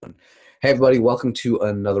Hey everybody, welcome to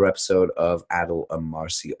another episode of Adel and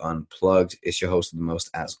Marcy Unplugged. It's your host of the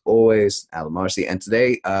most, as always, Adel and Marcy. And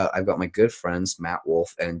today I've got my good friends, Matt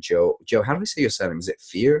Wolf and Joe. Joe, how do we say your surname? Is it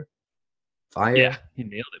Fear? Fire? Yeah, you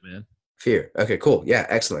nailed it, man. Fear. Okay, cool. Yeah,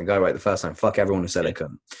 excellent. Got it right the first time. Fuck everyone who said I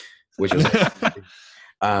couldn't. Which was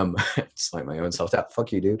it's like my own self-tap.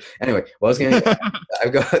 Fuck you, dude. Anyway,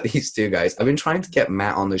 I've got these two guys. I've been trying to get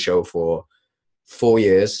Matt on the show for 4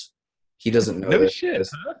 years. He doesn't know No shit.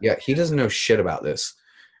 Huh? Yeah, he doesn't know shit about this.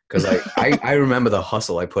 Because I remember the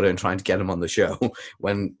hustle I put in trying to get him on the show.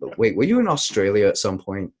 Wait, were you in Australia at some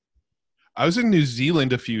point? I was in New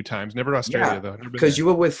Zealand a few times, never Australia though. Because you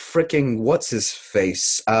were with freaking what's his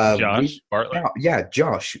face? Josh Bartlett. Yeah,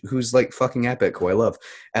 Josh, who's like fucking epic, who I love.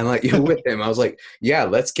 And like you're with him. I was like, yeah,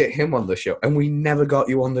 let's get him on the show. And we never got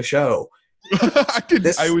you on the show.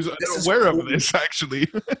 I was aware of this actually.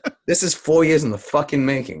 This is 4 years in the fucking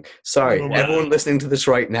making. Sorry, everyone listening to this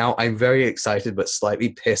right now, I'm very excited but slightly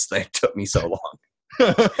pissed that it took me so long.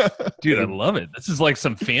 Dude, I love it. This is like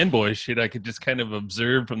some fanboy shit I could just kind of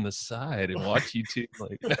observe from the side and watch you two.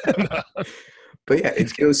 Like, But yeah,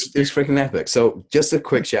 it was freaking epic. So just a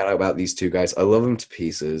quick shout out about these two guys. I love them to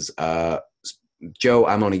pieces. Joe,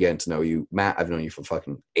 I'm only getting to know you. Matt, I've known you for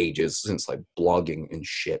fucking ages, since like blogging and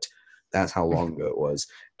shit. That's how long ago it was.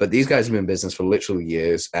 But these guys have been in business for literally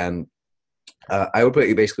years, and I would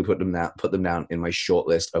basically put them down in my short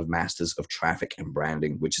list of masters of traffic and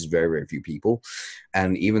branding, which is very, very few people.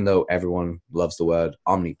 And even though everyone loves the word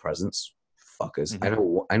omnipresence, fuckers,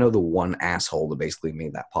 I know the one asshole that basically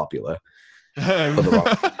made that popular. For the wrong,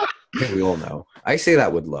 I think we all know. I say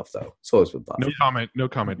that with love, though. It's always with love. No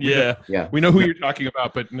comment. Yeah. We know who you're talking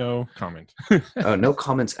about, but no comment. No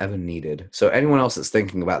comments ever needed. So anyone else that's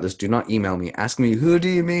thinking about this, do not email me. Ask me, who do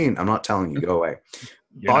you mean? I'm not telling you. Go away.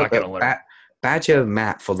 You're not going to learn. Badger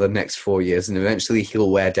Matt for the next 4 years, and eventually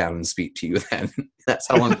he'll wear down and speak to you then. That's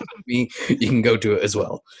how long it took me. You can go do it as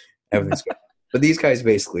well. Everything's great. But these guys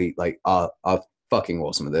basically are fucking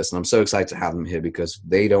awesome at this, and I'm so excited to have them here because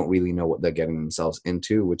they don't really know what they're getting themselves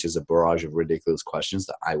into, which is a barrage of ridiculous questions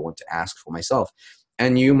that I want to ask for myself.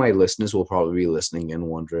 And you, my listeners, will probably be listening and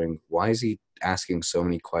wondering, why is he asking so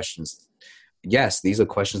many questions? Yes, these are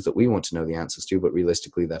questions that we want to know the answers to, but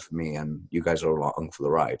realistically, they're for me, and you guys are along for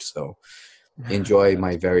the ride. So enjoy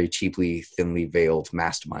my very cheaply, thinly veiled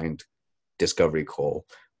mastermind discovery call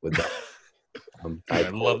with that. I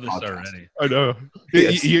love this already. I know.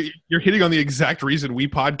 Yes. You're hitting on the exact reason we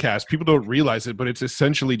podcast. People don't realize it, but it's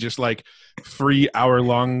essentially just like 3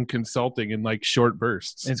 hour-long consulting in like short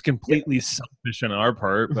bursts. It's completely selfish on our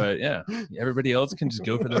part, but yeah, everybody else can just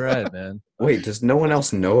go for the ride, man. Wait, does no one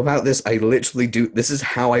else know about this? I literally do. This is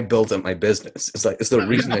how I built up my business. It's the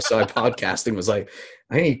reason I started podcasting was like,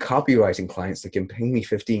 I need copywriting clients that can pay me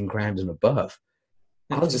 15 grand and above.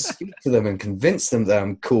 I'll just speak to them and convince them that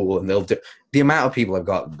I'm cool, and they'll do. The amount of people I've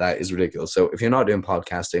got, that is ridiculous. So if you're not doing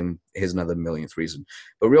podcasting, here's another millionth reason.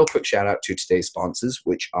 But real quick shout out to today's sponsors,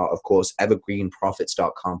 which are, of course,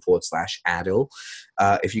 evergreenprofits.com/Adil.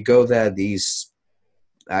 If you go there,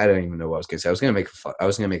 I don't even know what I was going to say. I was going to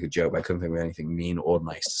make a joke, but I couldn't think of anything mean or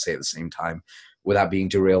nice to say at the same time without being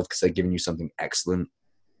derailed because they're giving you something excellent.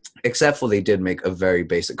 Except for they did make a very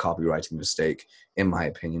basic copywriting mistake, in my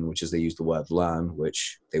opinion, which is they used the word learn,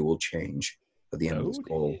 which they will change at the end of this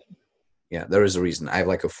call. Yeah, there is a reason. I have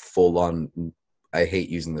like a full-on, I hate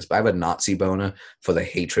using this, but I have a Nazi boner for the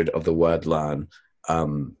hatred of the word learn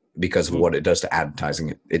because of what it does to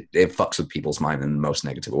advertising. It fucks with people's mind in the most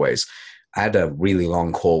negative ways. I had a really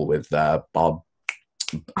long call with Bob. Oh,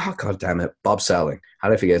 God damn it. Bob Serling. How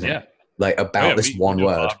did I forget him? Like about this one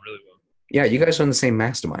word. Bob really well. Yeah, you guys are in the same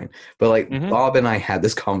mastermind. But like Bob and I had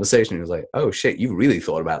this conversation. He was like, "Oh shit, you really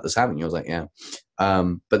thought about this, haven't you?" I was like, "Yeah."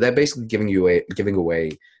 But they're basically giving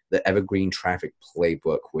away the Evergreen Traffic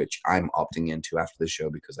Playbook, which I'm opting into after the show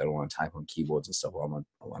because I don't want to type on keyboards and stuff while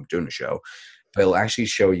I'm doing the show. But it'll actually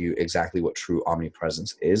show you exactly what true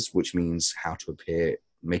omnipresence is, which means how to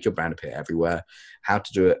make your brand appear everywhere, how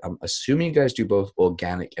to do it. I'm assuming you guys do both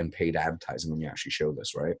organic and paid advertising when you actually show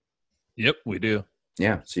this, right? Yep, we do.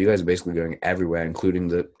 Yeah, so you guys are basically going everywhere, including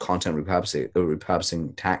the content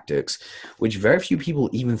repurposing tactics, which very few people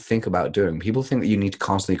even think about doing. People think that you need to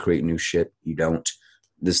constantly create new shit. You don't.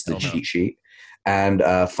 This is the cheat sheet. And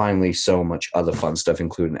finally, so much other fun stuff,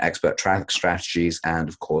 including expert traffic strategies and,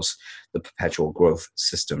 of course, the perpetual growth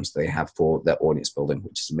systems they have for their audience building,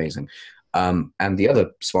 which is amazing. And the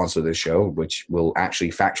other sponsor of this show, which will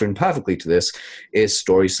actually factor in perfectly to this, is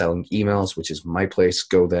Story Selling Emails, which is my place.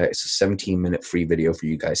 Go there. It's a 17-minute free video for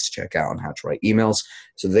you guys to check out on how to write emails.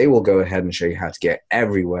 So they will go ahead and show you how to get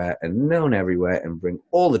everywhere and known everywhere and bring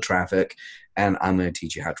all the traffic and I'm going to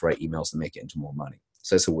teach you how to write emails and make it into more money.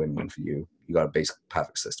 So it's a win-win for you. You got a basic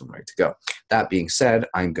perfect system ready to go. That being said,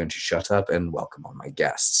 I'm going to shut up and welcome on my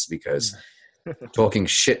guests, because talking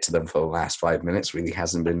shit to them for the last 5 minutes really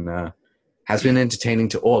has been entertaining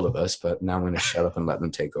to all of us, but now I'm going to shut up and let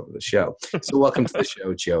them take over the show. So welcome to the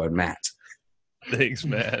show, Joe and Matt. Thanks,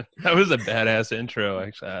 man. That was a badass intro.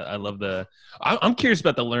 Actually, I love the. I'm curious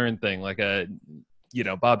about the learn thing. Like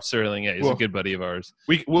Bob Sterling, he's a good buddy of ours.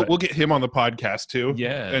 We'll get him on the podcast too.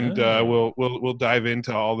 Yeah, and we'll dive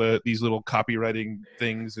into all these little copywriting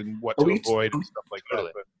things and what to avoid and stuff like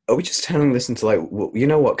that. But. Are we just telling this into you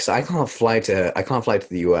know what? Because I can't fly to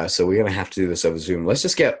the US, so we're gonna have to do this over Zoom. Let's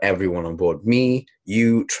just get everyone on board. Me,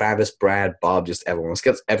 you, Travis, Brad, Bob, just everyone. Let's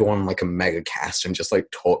get everyone on like a mega cast and just like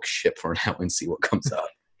talk shit for an hour and see what comes up.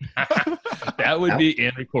 That would be,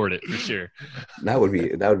 and record it for sure. That would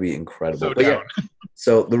be incredible. So,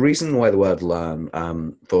 so the reason why the word learn,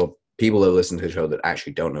 for people that listen to the show that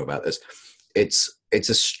actually don't know about this, it's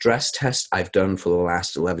a stress test I've done for the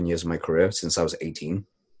last 11 years of my career since I was 18.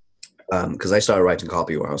 Because I started writing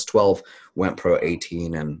copy when I was 12, went pro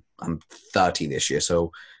 18, and I'm 30 this year.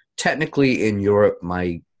 So technically in Europe,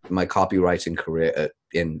 my copywriting career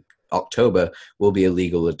in October will be a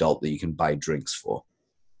legal adult that you can buy drinks for,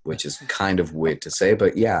 which is kind of weird to say,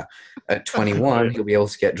 but yeah, at 21, you'll be able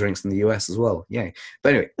to get drinks in the US as well. Yay. But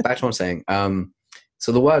anyway, back to what I'm saying.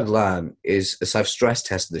 So the word learn is I've stress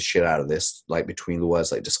tested the shit out of this, like between the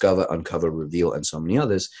words like discover, uncover, reveal, and so many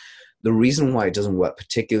others. The reason why it doesn't work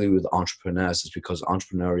particularly with entrepreneurs is because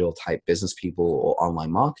entrepreneurial type business people or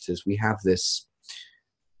online marketers, we have this.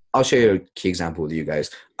 I'll show you a key example with you guys.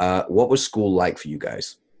 What was school like for you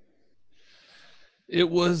guys? It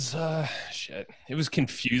was It was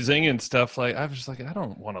confusing and stuff. Like I was just like, I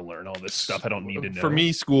don't want to learn all this stuff. I don't need to know. For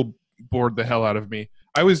me, school bored the hell out of me.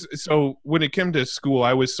 When it came to school,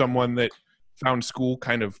 I was someone that found school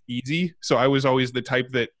kind of easy. So I was always the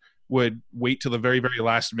type that would wait till the very, very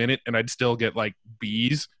last minute, and I'd still get like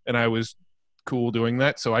B's, and I was cool doing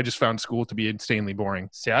that. So I just found school to be insanely boring.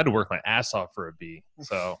 See, I had to work my ass off for a B.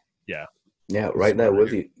 So yeah. Yeah, right there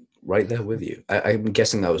with you. Right there with you. I'm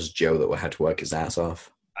guessing that was Joe that had to work his ass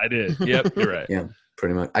off. I did. Yep, you're right. Yeah,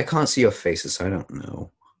 pretty much. I can't see your faces, so I don't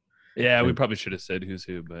know. Yeah, we probably should have said who's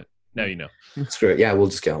who, but now you know. Screw it. Yeah, we'll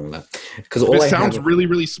just get on with that. Because all it sounds really,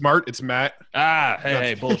 really smart. It's Matt.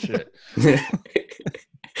 Hey, bullshit.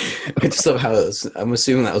 I just love how I'm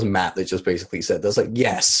assuming that was Matt that just basically said that's like,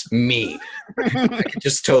 yes, me. I can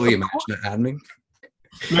just totally imagine it happening.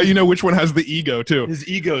 Now you know which one has the ego too. His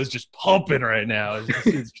ego is just pumping right now.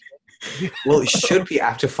 Well, it should be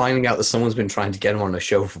after finding out that someone's been trying to get him on a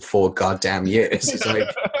show for 4 goddamn years. It's like,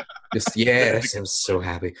 yes, I'm so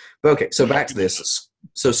happy. But okay, so back to this.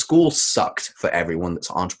 So school sucked for everyone that's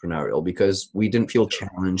entrepreneurial because we didn't feel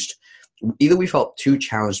challenged. Either we felt too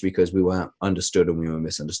challenged because we weren't understood and we were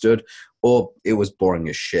misunderstood, or it was boring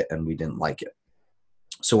as shit and we didn't like it.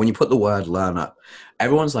 So when you put the word learn up,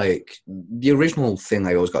 everyone's like, the original thing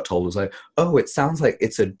I always got told was like, oh, it sounds like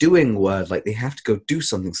it's a doing word, like they have to go do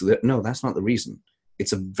something. So that, no, that's not the reason.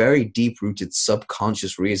 It's a very deep-rooted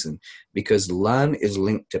subconscious reason, because learn is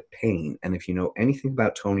linked to pain. And if you know anything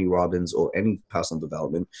about Tony Robbins or any personal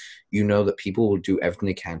development, you know that people will do everything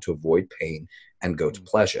they can to avoid pain and go to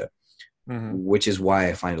pleasure. Mm-hmm. Which is why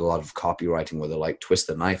I find a lot of copywriting where they like twist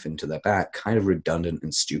the knife into their back kind of redundant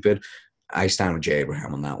and stupid. I stand with Jay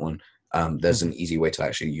Abraham on that one. There's an easy way to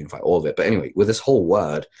actually unify all of it. But anyway, with this whole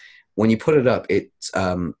word, when you put it up, it's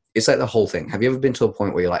like the whole thing. Have you ever been to a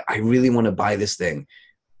point where you're like, I really want to buy this thing,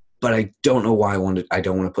 but I don't know why I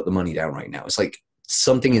don't want to put the money down right now. It's like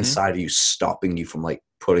something inside of you stopping you from like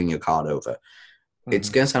putting your card over. It's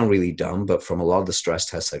going to sound really dumb, but from a lot of the stress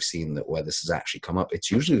tests I've seen that where this has actually come up,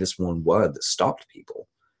 it's usually this one word that stopped people.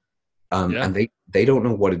 And they don't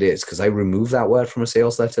know what it is, because I remove that word from a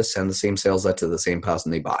sales letter, send the same sales letter to the same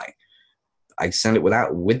person they buy. I send it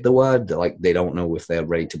with the word, like they don't know if they're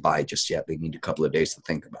ready to buy just yet. They need a couple of days to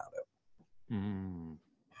think about it.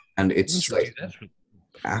 And it's like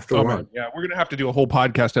after a while. Yeah, we're going to have to do a whole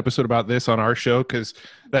podcast episode about this on our show, because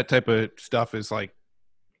that type of stuff is like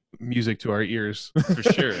music to our ears. For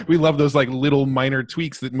sure. We love those like little minor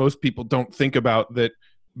tweaks that most people don't think about that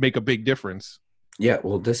make a big difference. Yeah,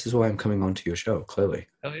 well, this is why I'm coming on to your show, clearly.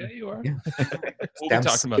 Hell yeah, you are. Yeah. We'll be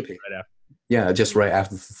talking about this right after. Yeah, just right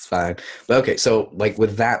after this is fine. But okay, so like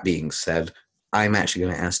with that being said, I'm actually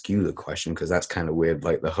going to ask you the question, because that's kind of weird,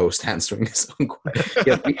 like the host answering his own question.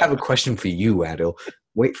 Yeah, we have a question for you, Adil.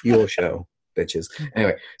 Wait for your show, bitches.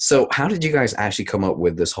 Anyway, so how did you guys actually come up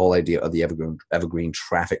with this whole idea of the Evergreen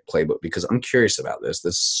Traffic Playbook? Because I'm curious about this.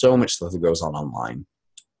 There's so much stuff that goes on online.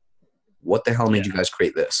 What the hell made you guys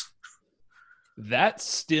create this? That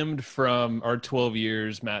stemmed from our 12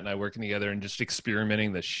 years, Matt and I working together and just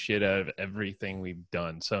experimenting the shit out of everything we've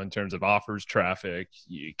done. So in terms of offers, traffic,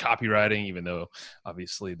 copywriting, even though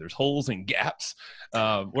obviously there's holes and gaps,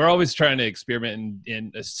 we're always trying to experiment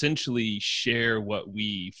and essentially share what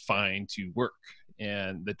we find to work.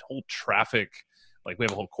 And the whole traffic, like we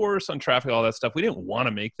have a whole course on traffic, all that stuff. We didn't want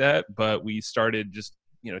to make that, but we started just,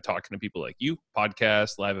 talking to people like you,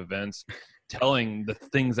 podcasts, live events, telling the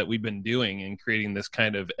things that we've been doing and creating this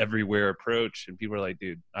kind of everywhere approach. And people are like,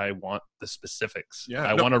 dude, I want the specifics. Yeah,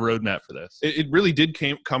 I want a roadmap for this. It really did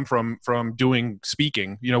come from doing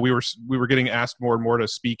speaking. We were getting asked more and more to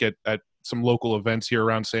speak at some local events here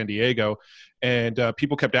around San Diego. And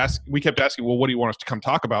we kept asking, well, what do you want us to come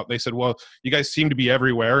talk about? They said, well, you guys seem to be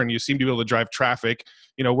everywhere and you seem to be able to drive traffic.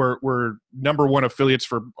 We're number one affiliates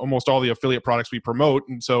for almost all the affiliate products we promote.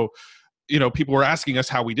 And so, people were asking us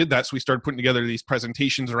how we did that. So we started putting together these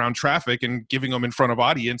presentations around traffic and giving them in front of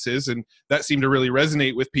audiences. And that seemed to really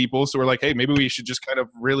resonate with people. So we're like, hey, maybe we should just kind of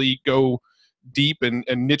really go deep and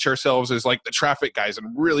niche ourselves as like the traffic guys and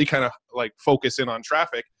really kind of like focus in on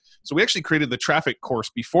traffic. So we actually created the traffic course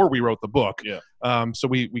before we wrote the book. Yeah. So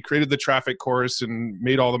we created the traffic course and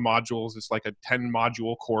made all the modules. It's like a 10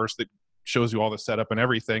 module course that shows you all the setup and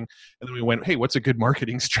everything. And then we went, hey, what's a good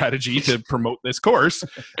marketing strategy to promote this course?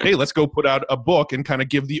 Hey, let's go put out a book and kind of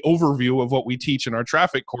give the overview of what we teach in our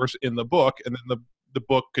traffic course in the book. And then the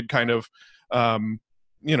book could kind of,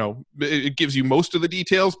 it gives you most of the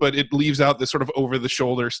details, but it leaves out the sort of over the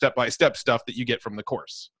shoulder, step-by-step stuff that you get from the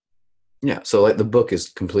course. Yeah, so like the book is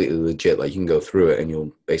completely legit. Like you can go through it and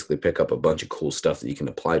you'll basically pick up a bunch of cool stuff that you can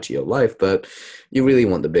apply to your life, but you really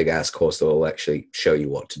want the big ass course that will actually show you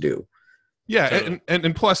what to do. Yeah, so,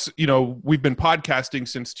 and plus, we've been podcasting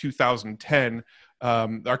since 2010.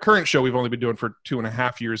 Our current show we've only been doing for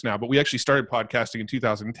 2.5 years now, but we actually started podcasting in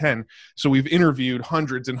 2010. So we've interviewed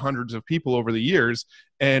hundreds and hundreds of people over the years,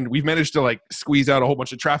 and we've managed to like squeeze out a whole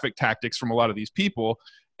bunch of traffic tactics from a lot of these people.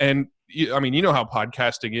 And I mean, you know how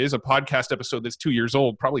podcasting is. A podcast episode that's 2 years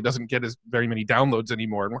old probably doesn't get as very many downloads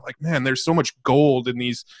anymore. And we're like, man, there's so much gold in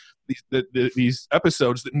these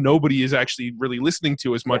episodes that nobody is actually really listening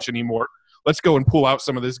to as much anymore. Let's go and pull out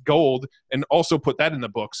some of this gold and also put that in the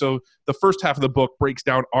book. So the first half of the book breaks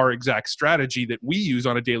down our exact strategy that we use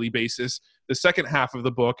on a daily basis. The second half of the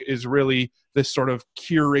book is really this sort of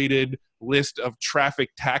curated list of traffic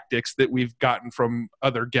tactics that we've gotten from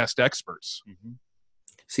other guest experts. Mm-hmm.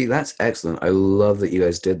 See, that's excellent. I love that you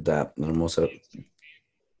guys did that. And I'm also,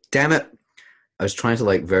 damn it, I was trying to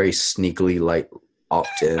like very sneakily like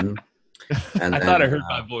opt in. And I thought I heard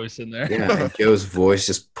my voice in there. Yeah, and Joe's voice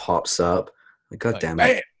just pops up. Like, God damn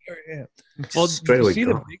it. Yeah. Well, straight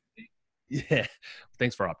away. Yeah.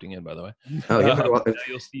 Thanks for opting in, by the way. Oh, yeah.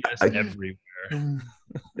 You'll see us everywhere.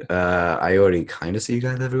 I already kind of see you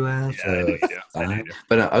guys everywhere. So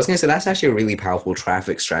but I was going to say that's actually a really powerful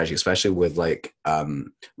traffic strategy, especially with like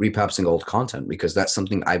repurposing old content, because that's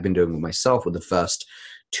something I've been doing with myself with the first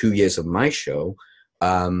 2 years of my show.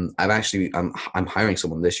 I'm hiring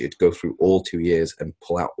someone this year to go through all 2 years and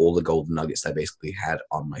pull out all the golden nuggets I basically had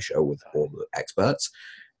on my show with all the experts,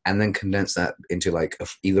 and then condense that into like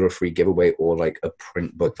either a free giveaway or like a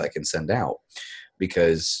print book that I can send out.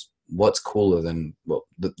 Because what's cooler than, well,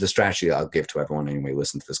 the strategy that I'll give to everyone anyway,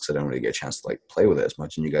 listen to this because I don't really get a chance to like play with it as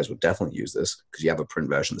much, and you guys would definitely use this because you have a print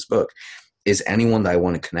version of this book, is anyone that I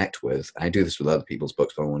want to connect with, and I do this with other people's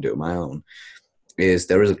books, but I want to do it with my own, is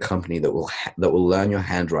there is a company that will learn your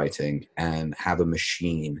handwriting and have a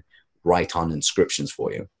machine write on inscriptions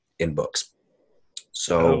for you in books.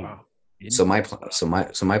 So my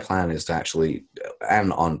plan is to actually,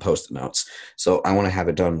 and on post-it notes. So I want to have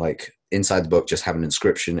it done like inside the book, just have an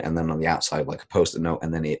inscription, and then on the outside like a post-it note,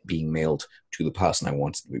 and then it being mailed to the person I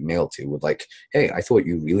want it to be mailed to with like, hey, I thought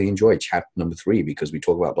you really enjoyed chapter number 3 because we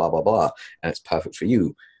talk about blah blah blah, and it's perfect for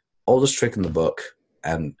you. All this trick in the book.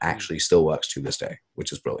 And actually still works to this day,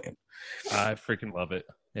 which is brilliant. I freaking love it.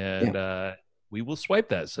 And we will swipe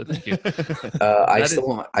that. So thank you.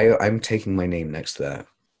 I'm taking my name next to that.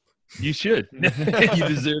 You should. You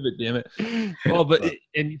deserve it, damn it. Well,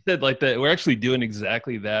 and you said like that, we're actually doing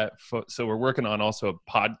exactly that. So we're working on also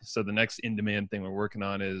so the next in-demand thing we're working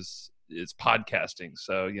on is podcasting.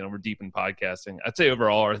 So, we're deep in podcasting. I'd say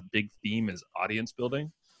overall our big theme is audience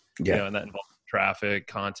building. Yeah. And that involves traffic,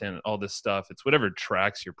 content, all this stuff. It's whatever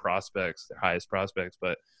tracks your prospects, their highest prospects.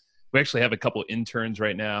 But we actually have a couple interns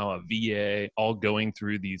right now, a VA, all going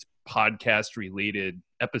through these podcast related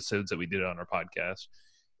episodes that we did on our podcast.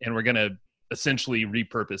 And we're going to essentially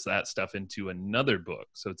repurpose that stuff into another book.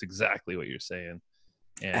 So it's exactly what you're saying.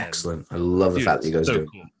 And excellent. I love the fact that you guys do.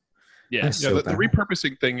 Cool. Yeah. The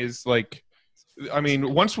repurposing thing is like, I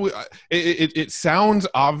mean, once it sounds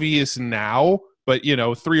obvious now, but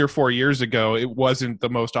 3 or 4 years ago, it wasn't the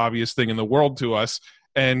most obvious thing in the world to us.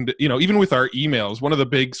 And even with our emails, one of the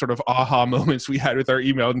big sort of aha moments we had with our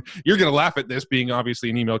email, and you're going to laugh at this being obviously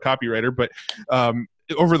an email copywriter, but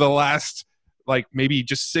over the last like maybe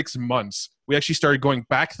just 6 months, we actually started going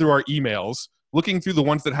back through our emails, looking through the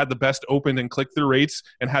ones that had the best open and click-through rates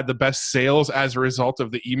and had the best sales as a result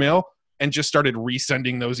of the email, and just started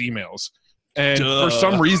resending those emails. And for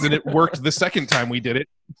some reason, it worked the second time we did it.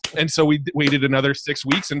 And so we waited another 6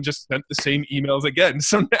 weeks and just sent the same emails again.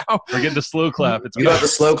 So now we're getting the slow clap. You got the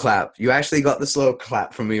slow clap. You actually got the slow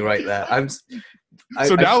clap from me right there.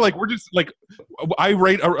 Now like we're just like, I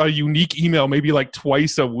write a unique email maybe like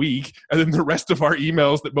twice a week. And then the rest of our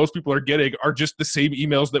emails that most people are getting are just the same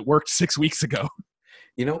emails that worked 6 weeks ago.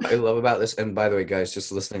 You know what I love about this? And by the way, guys,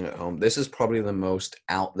 just listening at home, this is probably the most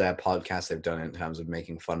out there podcast I've done in terms of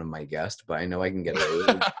making fun of my guest, but I know I can get away with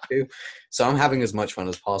it too. So I'm having as much fun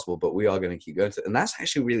as possible, but we are going to keep going. And that's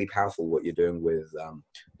actually really powerful what you're doing with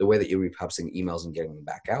the way that you're repurposing emails and getting them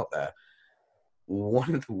back out there.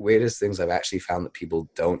 One of the weirdest things I've actually found that people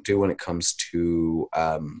don't do when it comes to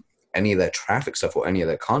any of their traffic stuff or any of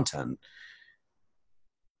their content,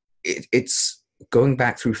 it's going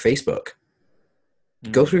back through Facebook.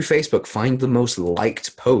 Go through Facebook, find the most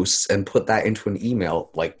liked posts, and put that into an email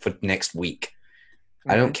like for next week.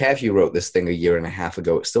 I don't care if you wrote this thing a year and a half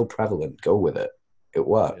ago; it's still prevalent. Go with it; it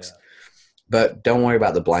works. Yeah. But don't worry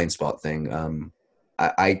about the blind spot thing.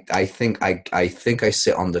 I think I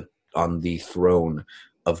sit on the throne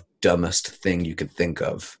of dumbest thing you could think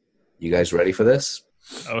of. You guys ready for this?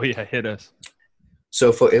 Oh yeah, hit us.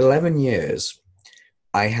 So for 11 years,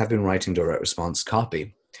 I have been writing direct response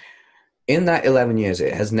copy. In that 11 years,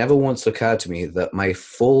 it has never once occurred to me that my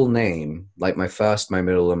full name, like my first, my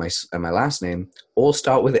middle, and my last name, all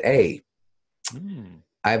start with A.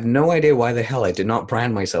 I have no idea why the hell I did not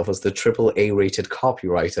brand myself as the AAA rated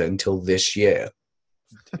copywriter until this year.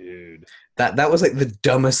 Dude. That was like the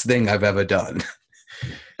dumbest thing I've ever done.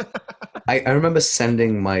 I remember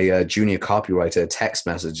sending my junior copywriter a text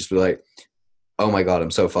message, just be like, oh my God,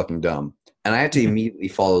 I'm so fucking dumb. And I had to immediately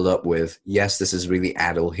follow it up with, yes, this is really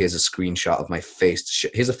adult. Here's a screenshot of my face.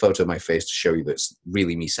 Here's a photo of my face to show you that it's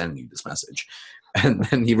really me sending you this message. And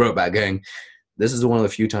then he wrote back going, this is one of the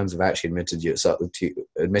few times I've actually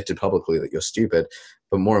admitted publicly that you're stupid.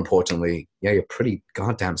 But more importantly, yeah, you're pretty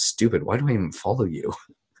goddamn stupid. Why do I even follow you?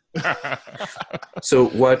 So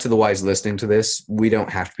word to the wise listening to this, we don't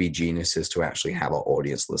have to be geniuses to actually have our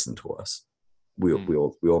audience listen to us. We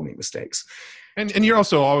all make mistakes. And you're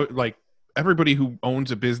also all like, everybody who owns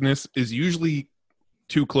a business is usually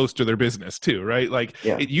too close to their business too, right? Like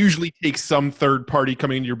It usually takes some third party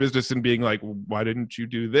coming into your business and being like, why didn't you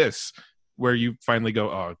do this? Where you finally go,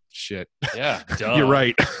 oh shit. Yeah. You're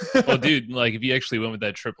right. Well, dude, like if you actually went with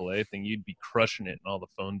that AAA thing, you'd be crushing it in all the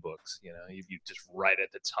phone books. You'd be just right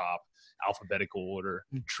at the top, alphabetical order,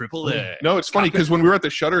 AAA. No, it's funny because when we were at the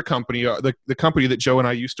Shutter Company, the company that Joe and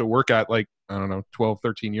I used to work at, like, I don't know, 12,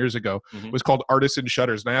 13 years ago, was called Artisan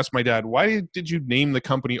Shutters. And I asked my dad, why did you name the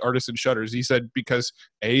company Artisan Shutters? He said, because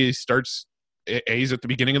A's at the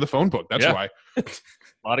beginning of the phone book. That's why. A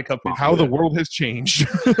lot of companies. How the world has changed.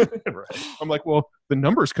 Right. I'm like, well, the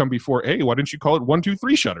numbers come before A. Why didn't you call it 1, 2,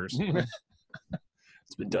 3 Shutters?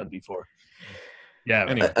 It's been done before. Yeah.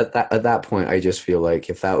 Anyway. At that point, I just feel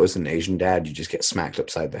like if that was an Asian dad, you just get smacked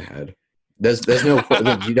upside the head. There's no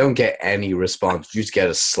you don't get any response. You just get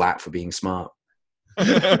a slap for being smart.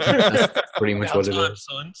 That's pretty much what it is.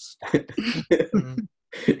 Son.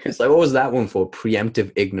 It's like, what was that one for?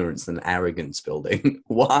 Preemptive ignorance and arrogance building.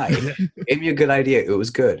 Why? Gave me a good idea. It was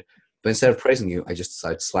good. But instead of praising you, I just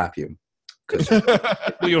decided to slap you.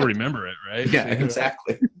 Well, you'll remember it, right? Yeah,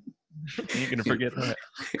 exactly. You're going to forget that.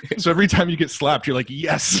 So every time you get slapped, you're like,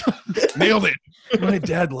 yes, nailed it. My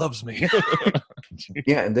dad loves me.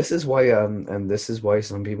 Yeah, and this is why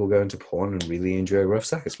some people go into porn and really enjoy rough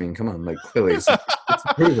sex. I mean, come on, like clearly it's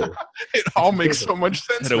brutal. It all makes so much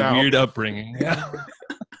sense. Had a weird upbringing.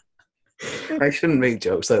 I shouldn't make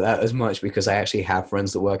jokes like that as much because I actually have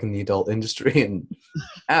friends that work in the adult industry, and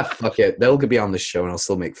fuck it, they'll be on the show and I'll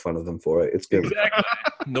still make fun of them for it. It's good. Exactly.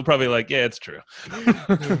 They'll probably like, yeah, it's true.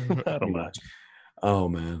 I don't know. Oh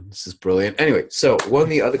man, this is brilliant. Anyway, so one of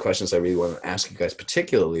the other questions I really want to ask you guys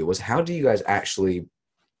particularly was, how do you guys actually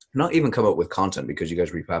not even come up with content, because you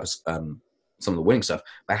guys repurpose some of the winning stuff,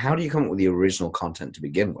 but how do you come up with the original content to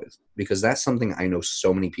begin with? Because that's something I know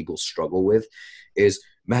so many people struggle with is,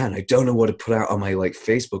 man, I don't know what to put out on my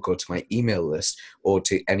Facebook or to my email list or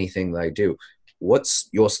to anything that I do. What's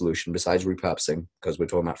your solution besides repurposing? Because we're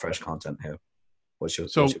talking about fresh content here. What's your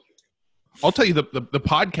I'll tell you, the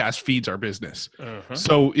podcast feeds our business. Uh-huh.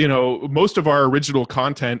 So, most of our original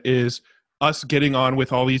content is us getting on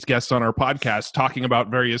with all these guests on our podcast, talking about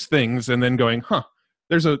various things, and then going,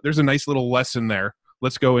 there's a nice little lesson there.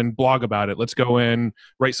 Let's go and blog about it. Let's go and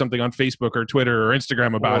write something on Facebook or Twitter or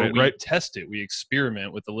Instagram about it, we right? test it. We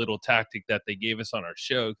experiment with the little tactic that they gave us on our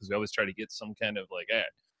show, because we always try to get some kind of like,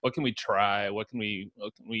 what can we try? What can we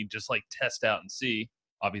just like test out and see?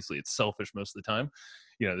 Obviously, it's selfish most of the time.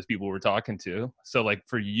 There's people we're talking to. So like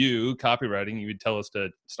for you, copywriting, you would tell us to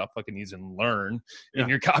stop fucking using learn in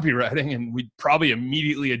your copywriting, and we'd probably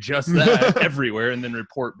immediately adjust that everywhere and then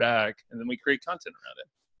report back, and then we create content around it.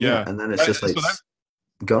 Yeah. And then it's just like,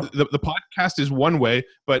 go. The podcast is one way,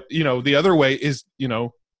 but the other way is,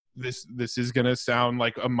 this is going to sound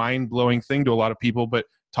like a mind-blowing thing to a lot of people, but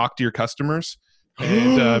talk to your customers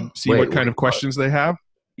and see what kind of questions they have.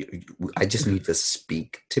 I just need to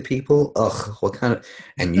speak to people. Ugh, what kind of?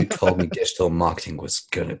 And you told me digital marketing was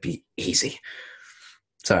gonna be easy.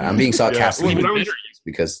 Sorry, I'm being sarcastic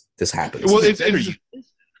because this happens. Well,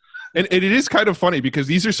 and it is kind of funny because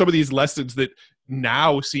these are some of these lessons that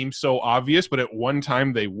now seem so obvious, but at one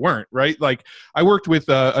time they weren't. Right? Like I worked with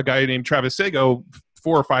a guy named Travis Sago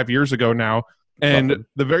 4 or 5 years ago now, and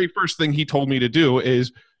the very first thing he told me to do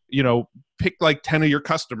is, pick like 10 of your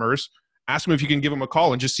customers. Ask them if you can give them a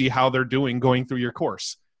call and just see how they're doing going through your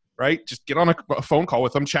course, right? Just get on a phone call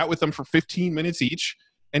with them, chat with them for 15 minutes each,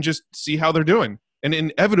 and just see how they're doing. And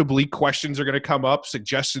inevitably, questions are going to come up,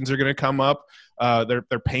 suggestions are going to come up, their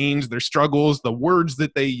pains, their struggles, the words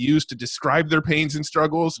that they use to describe their pains and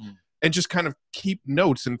struggles, and just kind of keep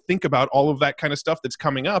notes and think about all of that kind of stuff that's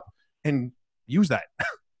coming up and use that.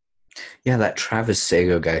 Yeah, that Travis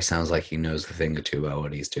Sago guy sounds like he knows a thing or two about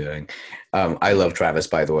what he's doing. I love Travis,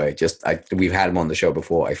 by the way. We've had him on the show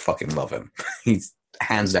before. I fucking love him. He's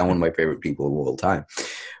hands down one of my favorite people of all time.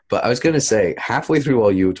 But I was going to say, halfway through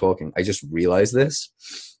while you were talking, I just realized this,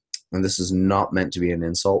 and this is not meant to be an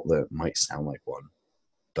insult that might sound like one,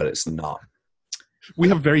 but it's not. We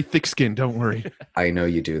have very thick skin, don't worry. I know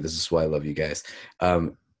you do. This is why I love you guys.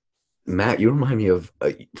 Matt, you remind me of,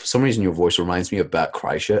 for some reason your voice reminds me of Bert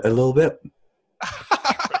Kreischer a little bit.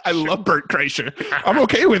 I love Bert Kreischer. I'm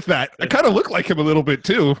okay with that. I kind of look like him a little bit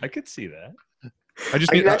too. I could see that. I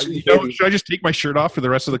just should I just take my shirt off for the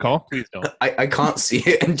rest of the call? Please don't. I can't see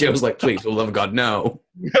it. And Joe's like, please, for the love of God, no.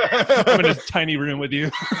 I'm in a tiny room with you.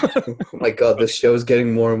 Oh my God, this show is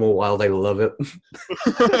getting more and more wild. I love it.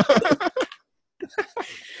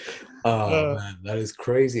 Oh man, that is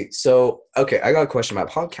crazy. So, okay, I got a question about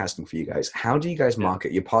podcasting for you guys. How do you guys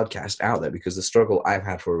market your podcast out there? Because the struggle I've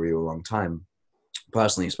had for a really long time,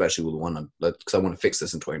 personally, especially with the one, because I want to fix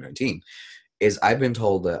this in 2019, is I've been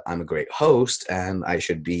told that I'm a great host and I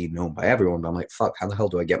should be known by everyone. But I'm like, fuck, how the hell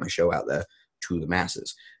do I get my show out there to the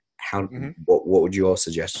masses? What would your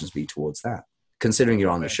suggestions be towards that? Considering you're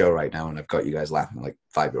on the show right now and I've got you guys laughing like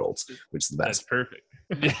 5-year-olds, which is the best. That's perfect.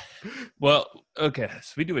 Yeah. Well, okay.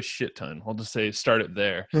 So we do a shit ton. I'll just say start it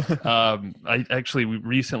there. We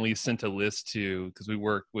recently sent a list because we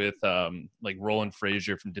work with like Roland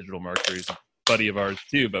Frazier from Digital Marketer. He's a buddy of ours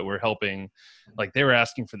too, but we're helping. Like they were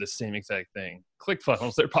asking for the same exact thing.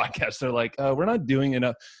 ClickFunnels, their podcast. They're like, we're not doing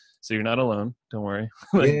enough. So you're not alone. Don't worry.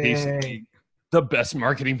 Like basically, the best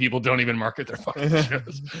marketing people don't even market their fucking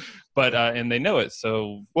shows, but and they know it.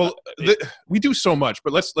 So we do so much,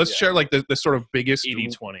 but let's share like the sort of biggest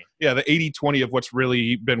 80-20. Yeah, the 80-20 of what's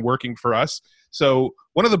really been working for us. So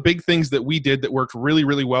one of the big things that we did that worked really,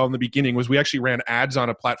 really well in the beginning was we actually ran ads on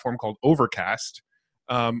a platform called Overcast,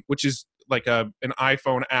 which is like an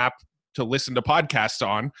iPhone app to listen to podcasts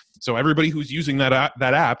on. So everybody who's using that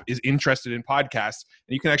app is interested in podcasts,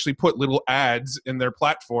 and you can actually put little ads in their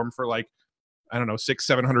platform for like, I don't know,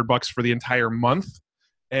 $600-700 for the entire month,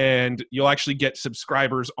 and you'll actually get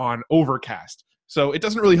subscribers on Overcast. So it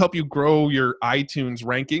doesn't really help you grow your iTunes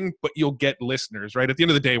ranking, but you'll get listeners, right? At the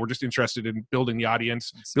end of the day, we're just interested in building the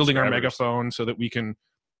audience, building our megaphone so that we can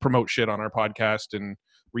promote shit on our podcast and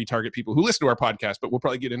retarget people who listen to our podcast, but we'll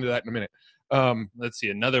probably get into that in a minute. Let's see,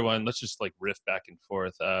 another one. Let's just like riff back and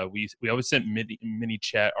forth. We always sent mini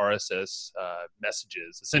chat RSS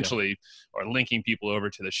messages, essentially, or linking people over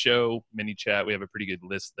to the show. Mini chat, we have a pretty good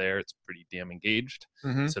list there. It's pretty damn engaged.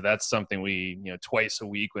 So that's something we, twice a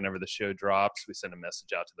week, whenever the show drops, we send a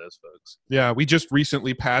message out to those folks. Yeah, we just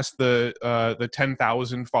recently passed the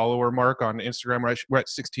 10,000 follower mark on Instagram. We're at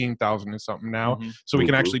 16,000 and something now. So we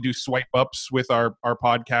can actually do swipe ups with our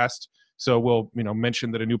podcast. So we'll,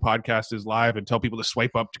 mention that a new podcast is live and tell people to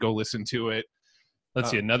swipe up to go listen to it.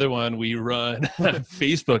 Let's see, another one. We run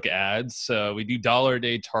Facebook ads. We do $1 a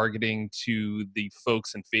day targeting to the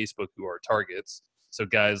folks in Facebook who are targets. So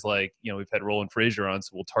guys like, we've had Roland Frazier on, so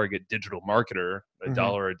we'll target digital marketer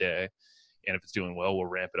 $1 a day. And if it's doing well, we'll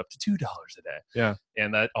ramp it up to $2 a day. Yeah.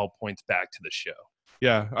 And that all points back to the show.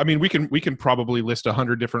 Yeah. I mean, we can probably list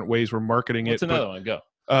 100 different ways we're marketing it. What's another one? Go.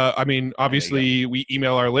 I mean, obviously we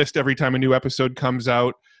email our list every time a new episode comes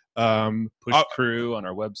out. Push crew on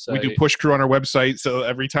our website. We do push crew on our website. So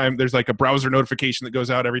every time there's like a browser notification that goes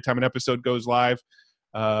out every time an episode goes live.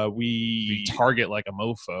 We target like a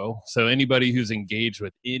mofo. So anybody who's engaged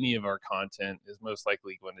with any of our content is most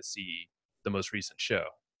likely going to see the most recent show.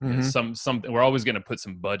 Something we're always going to put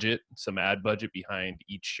some ad budget behind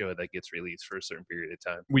each show that gets released for a certain period of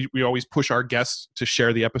time. We always push our guests to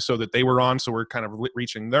share the episode that they were on, so we're kind of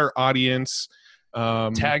reaching their audience.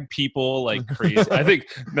 Tag people like crazy. I think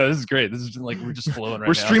this is great. This is like we're just flowing right now.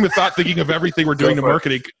 We're stream of thought thinking of everything we're doing to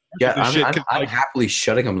marketing. Yeah, I'm happily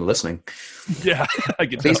shutting them and listening. Yeah, I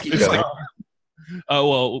can Please keep going.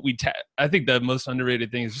 Well, I think the most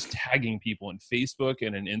underrated thing is just tagging people on Facebook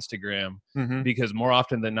and in Instagram, because more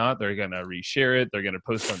often than not, they're going to reshare it. They're going to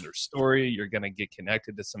post on their story. You're going to get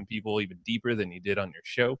connected to some people even deeper than you did on your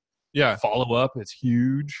show. Yeah. Follow up. It's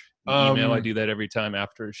huge. Email. I do that every time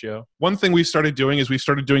after a show. One thing we started doing is we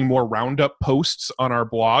started doing more roundup posts on our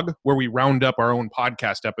blog where we round up our own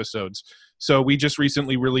podcast episodes. So we just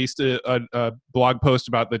recently released a blog post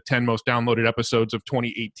about the 10 most downloaded episodes of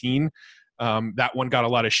 2018. That one got a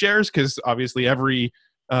lot of shares because obviously everybody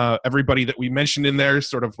that we mentioned in there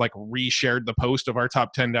sort of like reshared the post of our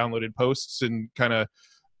top 10 downloaded posts and kind of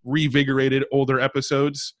revigorated older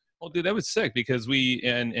episodes. Well, dude, that was sick because we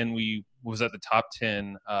was at the top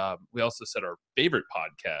 10. We also said our favorite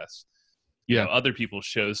podcast, other people's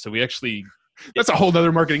shows. So we actually, that's a whole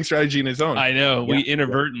other marketing strategy in its own. I know. Yeah. We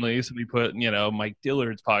inadvertently, so we put, Mike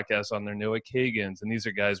Dillard's podcast on there, Noah Kagan's, and these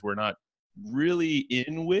are guys we're not really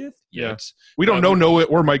in with yet. We don't know Noah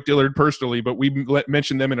or Mike Dillard personally, but we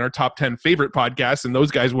mentioned them in our top 10 favorite podcasts, and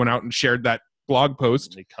those guys went out and shared that blog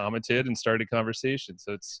post. They commented and started a conversation.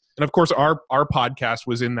 And of course our podcast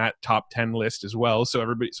was in that top 10 list as well. So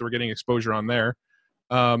we're getting exposure on there.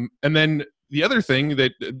 And then the other thing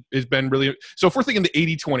that has been really, so if we're thinking the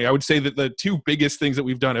 80-20, I would say that the two biggest things that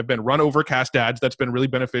we've done have been run Overcast ads. That's been really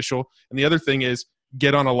beneficial. And the other thing is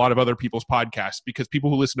get on a lot of other people's podcasts, because people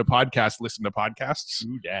who listen to podcasts.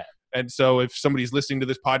 True that. And so if somebody's listening to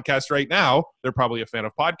this podcast right now, they're probably a fan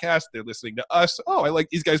of podcasts. They're listening to us. Oh, I like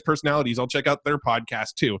these guys' personalities. I'll check out their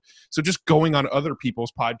podcast too. So just going on other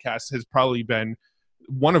people's podcasts has probably been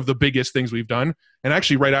one of the biggest things we've done. And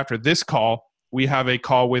actually right after this call, we have a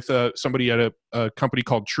call with somebody at a company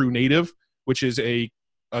called True Native, which is a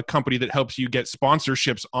company that helps you get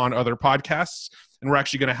sponsorships on other podcasts. And we're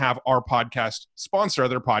actually going to have our podcast sponsor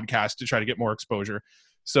other podcasts to try to get more exposure.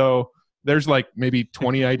 So there's like maybe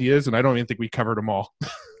 20 ideas, and I don't even think we covered them all.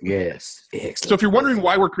 Yes. Excellent. So if you're wondering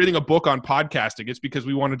why we're creating a book on podcasting, it's because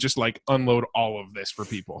we want to just like unload all of this for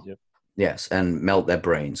people. Yep. Yes, and melt their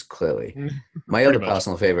brains, clearly. My other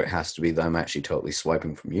personal favorite has to be, that I'm actually totally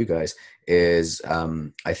swiping from you guys, is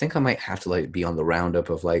I think I might have to like be on the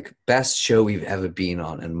roundup of like best show we've ever been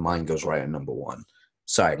on, and mine goes right at number 1.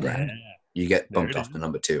 Sorry, Brad. Yeah. You get bumped off to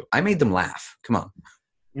number 2. I made them laugh. Come on.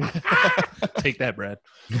 Take that, Brad.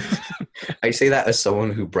 I say that as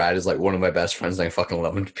someone who Brad is like one of my best friends, and I fucking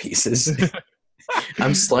love him to pieces.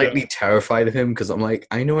 I'm slightly terrified of him because I'm like,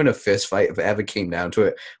 I know in a fist fight, if it ever came down to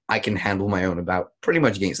it, I can handle my own about pretty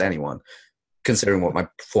much against anyone, considering what my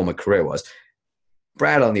former career was.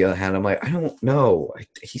 Brad, on the other hand, I'm like, I don't know.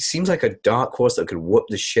 He seems like a dark horse that could whoop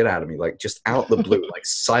the shit out of me, like just out the blue, like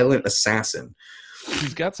silent assassin.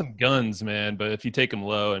 He's got some guns, man, but if you take him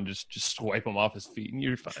low and just swipe him off his feet, and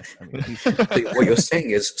you're fine. I mean, what you're saying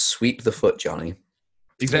is sweep the foot, Johnny.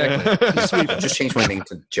 Exactly. Just change my name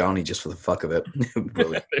to Johnny just for the fuck of it.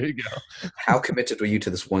 Really. There you go. How committed were you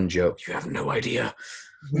to this one joke? You have no idea.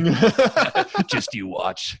 Just you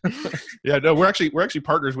watch. Yeah, no, we're actually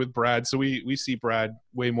partners with Brad, so we see Brad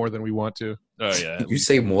way more than we want to. Oh yeah. You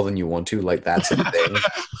say more than you want to, like that's a thing.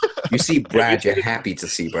 You see Brad, you're happy to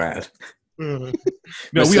see Brad. No,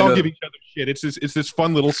 we all give each other shit. It's this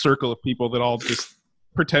fun little circle of people that all just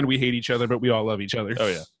pretend we hate each other, but we all love each other. Oh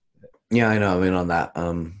yeah. Yeah, I know. I'm in on that.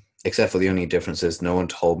 Except for the only difference is no one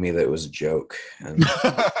told me that it was a joke. And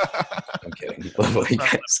I'm kidding.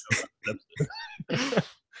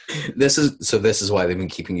 This is why they've been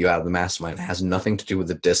keeping you out of the mastermind. It has nothing to do with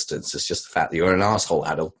the distance. It's just the fact that you're an asshole,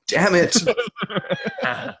 Adel. Damn it!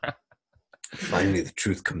 Finally, the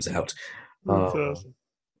truth comes out.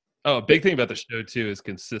 Oh, a big thing about the show too is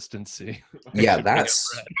consistency. Yeah, that's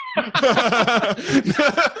that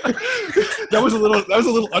was a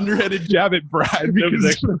little underhanded jab at Brad.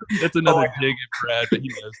 That's another dig at Brad, but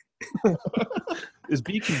he knows. is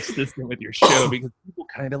be consistent with your show because people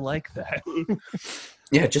kind of like that.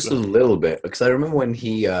 Yeah, just a little bit. Because I remember when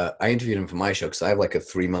I interviewed him for my show, because I have like a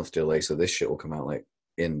 3-month delay, so this shit will come out like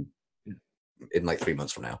in like 3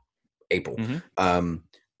 months from now, April. Mm-hmm.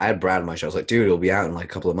 I had Brad on my show. I was like, dude, it'll be out in like a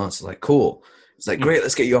couple of months. I was like, cool. It's like, great,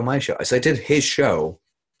 let's get you on my show. So I did his show.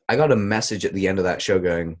 I got a message at the end of that show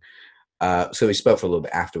going, so we spoke for a little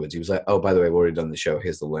bit afterwards. He was like, oh, by the way, we've already done the show.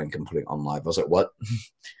 Here's the link and put it on live. I was like, what?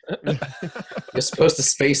 You're supposed to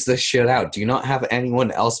space this shit out. Do you not have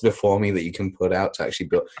anyone else before me that you can put out to actually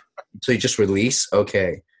build? So you just release?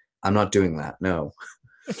 Okay. I'm not doing that. No.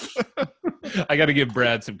 I got to give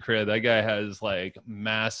Brad some credit. That guy has like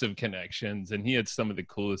massive connections, and he had some of the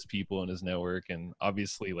coolest people in his network. And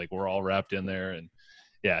obviously, like we're all wrapped in there. And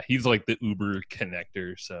yeah, he's like the Uber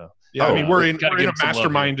connector. So yeah, I mean, we're in a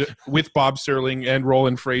mastermind with Bob Sterling and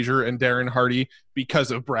Roland Frazier and Darren Hardy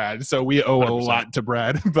because of Brad. So we owe 100%. A lot to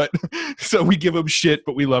Brad, but so we give him shit,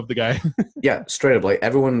 but we love the guy. Yeah, straight up. Like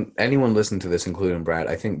anyone listening to this, including Brad,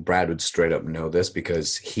 I think Brad would straight up know this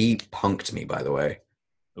because he punked me, by the way.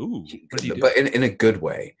 Ooh, what did you do? But in a good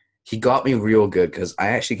way. He got me real good because I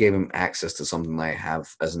actually gave him access to something that I have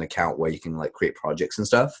as an account where you can like create projects and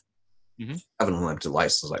stuff. Mm-hmm. I have an unlimited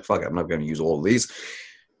license. Like, fuck it, I'm not going to use all of these.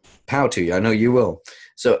 Power to you. I know you will.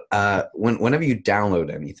 So whenever you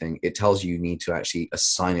download anything, it tells you need to actually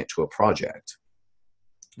assign it to a project.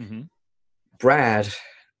 Mm-hmm. Brad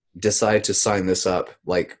decided to sign this up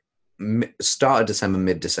like start of December,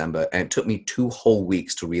 mid-December, and it took me 2 whole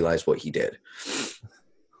weeks to realize what he did.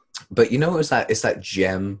 But you know, it's that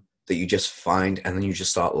gem that you just find and then you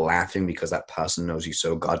just start laughing because that person knows you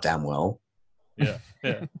so goddamn well. Yeah.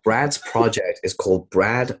 Brad's project is called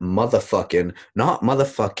Brad Motherfucking, not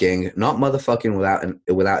motherfucking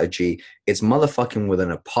without a G. It's motherfucking with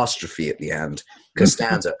an apostrophe at the end.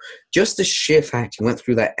 Costanza. Just the sheer fact you went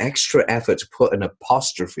through that extra effort to put an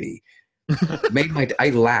apostrophe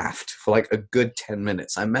I laughed for like a good 10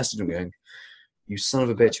 minutes. I messaged him going, "You son of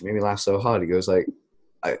a bitch, you made me laugh so hard." He goes like,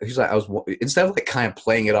 instead of like kind of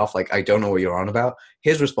playing it off like I don't know what you're on about,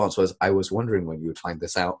 his response was, "I was wondering when you would find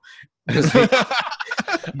this out." Like,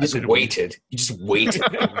 you just waited.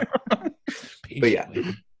 But yeah,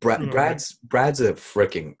 Brad's a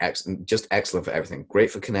freaking excellent for everything.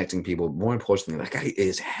 Great for connecting people. More importantly, that guy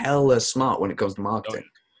is hella smart when it comes to marketing.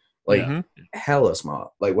 Like hella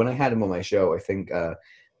smart. Like when I had him on my show, I think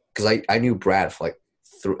because I knew Brad for like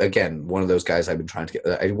again, one of those guys I've been trying to get.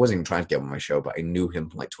 I wasn't even trying to get on my show, but I knew him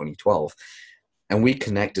from like 2012, and we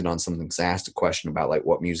connected on something. Because I asked a question about like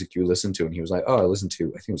what music you listen to, and he was like, "Oh, I listen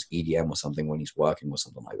to I think it was EDM or something when he's working or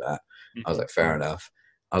something like that." I was like, "Fair enough."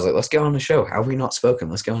 I was like, "Let's get on the show. How have we not spoken?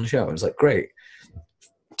 Let's get on the show." I was like, "Great."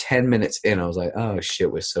 10 minutes in, I was like, "Oh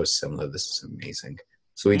shit, we're so similar. This is amazing."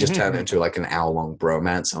 So we just turned into like an hour-long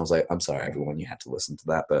bromance. And I was like, "I'm sorry, everyone, you had to listen to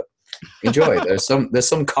that, but enjoy. There's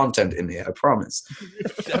some content in here, I promise."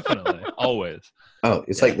 Definitely, always. Oh,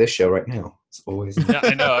 it's like this show right now. It's always. Yeah,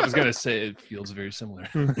 I know. I was gonna say it feels very similar.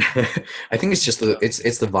 I think it's just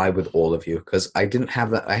it's the vibe with all of you because I didn't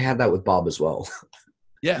have that. I had that with Bob as well.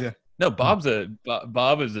 Yeah. No, Bob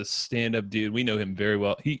is a stand-up dude. We know him very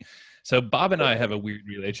well. So Bob and I have a weird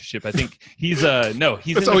relationship. I think he's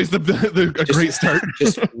That's always a great start.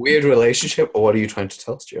 Just weird relationship, or what are you trying to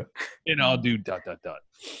tell us, Joe? And I'll do ...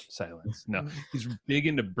 silence. No, he's big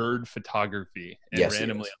into bird photography, and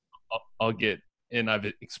randomly I'll get. And I've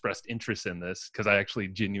expressed interest in this because I actually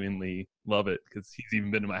genuinely love it because he's even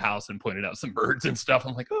been to my house and pointed out some birds and stuff.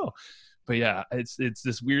 I'm like, oh. But yeah, it's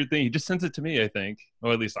this weird thing. He just sends it to me, I think.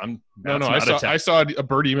 Or at least I'm. I saw a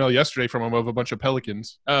bird email yesterday from him of a bunch of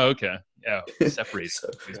pelicans. Oh, okay. Yeah, separate.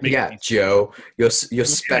 Yeah, Joe, your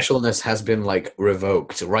specialness has been like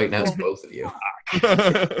revoked. Right now, it's both of you.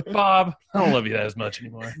 Bob, I don't love you that as much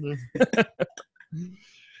anymore.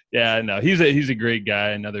 Yeah, no, he's a great guy.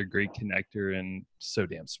 Another great connector, and so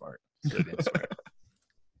damn smart.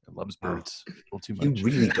 Loves birds a little too much. He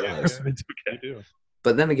really does. It's okay.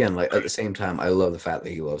 But then again, like at the same time, I love the fact that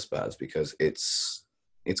he loves birds because it's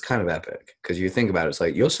kind of epic. Because you think about it, it's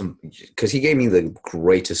like because he gave me the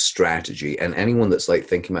greatest strategy. And anyone that's like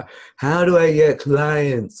thinking about how do I get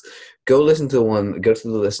clients, go to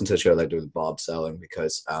the show that I do with Bob Selling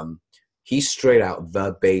because he straight out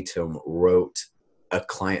verbatim wrote a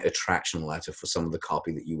client attraction letter for some of the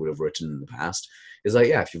copy that you would have written in the past. It's like,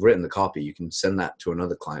 yeah, if you've written the copy, you can send that to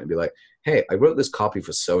another client and be like, "Hey, I wrote this copy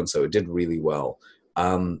for so-and-so. It did really well.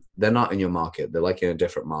 They're not in your market. They're like in a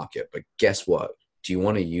different market. But guess what? Do you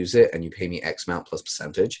want to use it? And you pay me X amount plus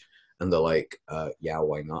percentage." And they're like, yeah,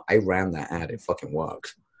 why not? I ran that ad. It fucking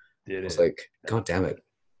worked. I was like, God damn it.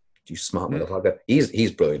 You smart motherfucker.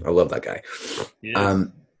 He's brilliant. I love that guy.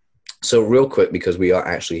 So real quick, because we are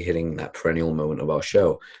actually hitting that perennial moment of our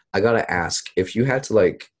show, I gotta ask if you had to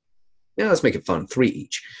let's make it fun, three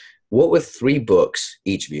each. What were three books,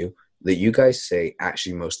 each of you, that you guys say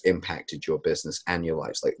actually most impacted your business and your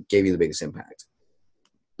lives, like gave you the biggest impact?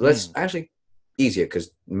 Let's actually easier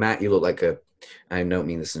because Matt, you look like I don't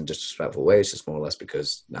mean this in a disrespectful way. It's just more or less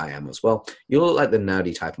because I am as well. You look like the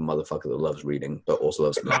nerdy type of motherfucker that loves reading, but also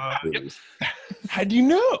loves movies. How do you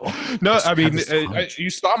know? No, I mean, you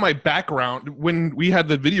saw my background when we had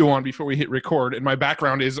the video on before we hit record, and my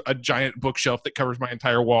background is a giant bookshelf that covers my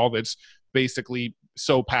entire wall that's basically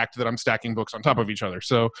so packed that I'm stacking books on top of each other.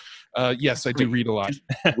 So, yes, I do read a lot.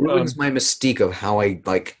 Ruins my mystique of how I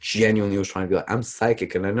genuinely was trying to be like, I'm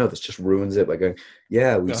psychic, and I know this just ruins it by going,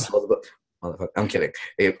 yeah, we saw the book. I'm kidding.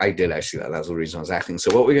 I did actually that. That was the reason I was acting.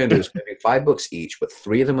 So what we're going to do is maybe 5 books each, but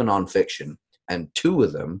 3 of them are nonfiction, and 2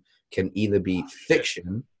 of them can either be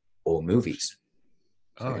fiction or movies.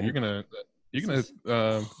 Oh, you're gonna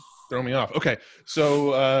throw me off. Okay,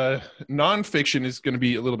 so nonfiction is going to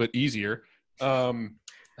be a little bit easier. The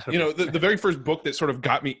very first book that sort of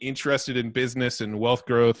got me interested in business and wealth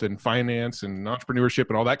growth and finance and entrepreneurship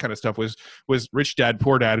and all that kind of stuff was Rich Dad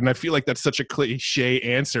Poor Dad. And I feel like that's such a cliche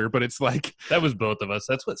answer, but it's like that was both of us.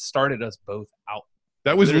 That's what started us both out.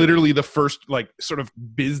 That was literally the first sort of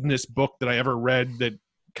business book that I ever read that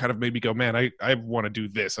kind of made me go, man, I want to do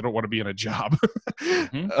this. I don't want to be in a job.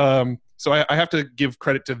 So I have to give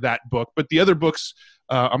credit to that book. But the other books,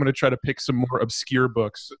 I'm going to try to pick some more obscure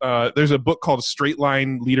books. There's a book called Straight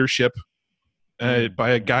Line Leadership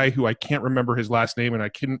by a guy who I can't remember his last name, and I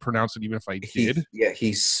couldn't pronounce it even if I did. Yeah,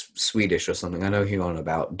 he's Swedish or something. I know who you're on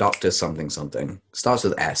about. Dr. something. Starts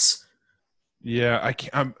with S. Yeah,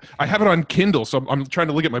 I have it on Kindle, so I'm trying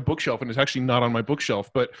to look at my bookshelf, and it's actually not on my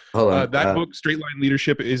bookshelf. But that book, Straight Line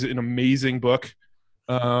Leadership, is an amazing book.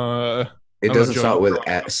 It doesn't start with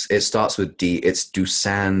S. It starts with D. It's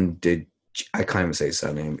Dusan. I can't even say his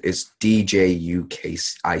surname. It's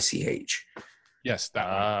DJUKICH. Yes,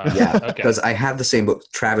 that one. Yeah, because I have the same book.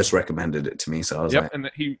 Travis recommended it to me, so I was like,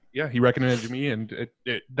 and he recommended it to me, and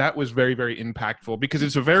that was very, very impactful because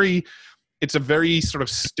it's a very sort of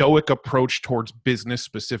stoic approach towards business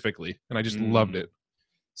specifically, and I just loved it.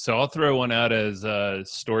 So I'll throw one out as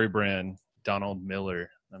Story Brand, Donald Miller.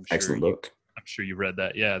 Excellent book. I'm sure you read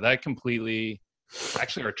that. Yeah, that completely.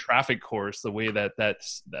 Actually, our traffic course, the way that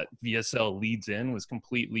VSL leads in was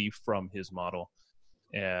completely from his model.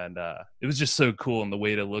 And it was just so cool in the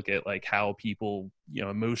way to look at how people,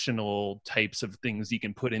 emotional types of things you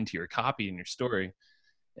can put into your copy and your story.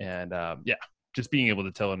 And just being able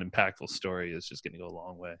to tell an impactful story is just going to go a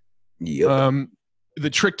long way. Yep. The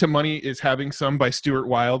Trick to Money is Having Some by Stuart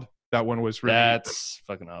Wilde. That one was really... That's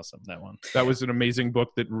fucking awesome, that one. That was an amazing book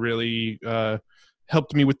that really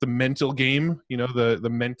helped me with the mental game, the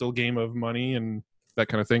mental game of money and that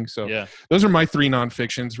kind of thing. So those are my 3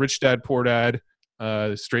 nonfictions: Rich Dad, Poor Dad,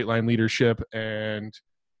 Straight Line Leadership, and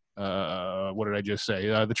what did I just say?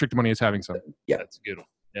 The Trick to Money is Having Some. Yeah, that's a good one.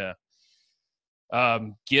 Yeah.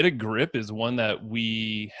 Get a Grip is one that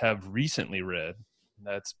we have recently read.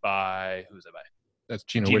 That's by, who's that by? That's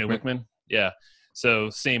Gino Wickman. Yeah. So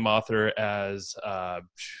same author as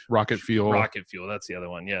Rocket Fuel. Rocket Fuel, that's the other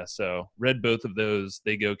one. Yeah. So read both of those.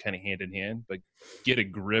 They go kind of hand in hand. But Get a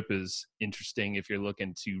Grip is interesting if you're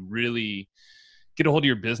looking to really get a hold of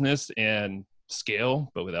your business and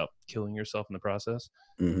scale, but without killing yourself in the process.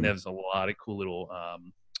 Mm-hmm. And there's a lot of cool little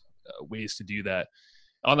ways to do that.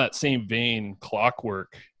 On that same vein,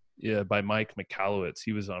 Clockwork by Mike Michalowicz.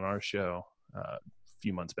 He was on our show a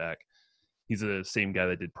few months back. He's the same guy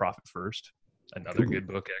that did Profit First. Another good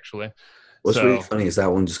book, actually. What's really funny is that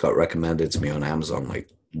one just got recommended to me on Amazon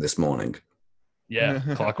this morning. Yeah,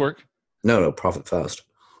 Clockwork? No, Profit First.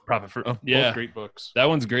 Profit First. Oh, yeah, both great books. That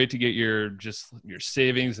one's great to get your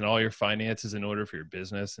savings and all your finances in order for your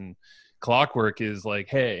business. And Clockwork is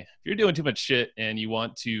hey, if you're doing too much shit and you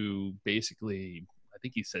want to basically, I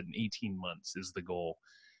think he said in 18 months is the goal.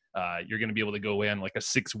 You're going to be able to go away on a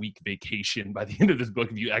 6-week vacation by the end of this book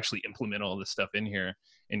if you actually implement all this stuff in here,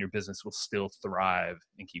 and your business will still thrive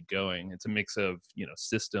and keep going. It's a mix of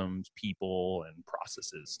systems, people, and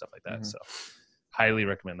processes, stuff like that. Mm-hmm. So highly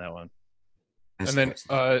recommend that one. And then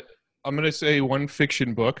I'm going to say one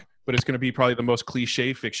fiction book, but it's going to be probably the most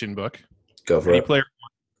cliche fiction book. Go for it. Player One.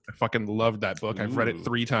 I fucking loved that book. I've read it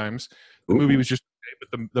 3 times. The movie was just okay,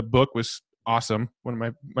 but the book was awesome. One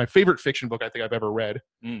of my favorite fiction book I think I've ever read.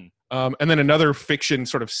 And then another fiction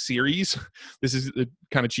sort of series. This is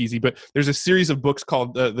kind of cheesy, but there's a series of books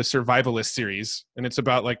called the Survivalist series, and it's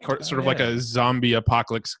about like a zombie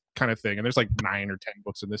apocalypse kind of thing. And there's like 9 or 10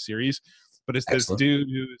 books in this series, but it's this dude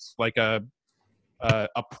who's like a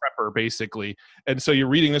a prepper basically, and so you're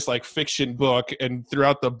reading this like fiction book, and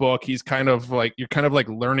throughout the book you're kind of like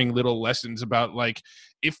learning little lessons about like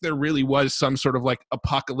if there really was some sort of like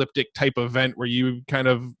apocalyptic type event where you kind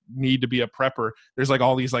of need to be a prepper. There's like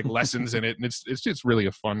all these like lessons in it, and it's just really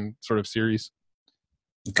a fun sort of series.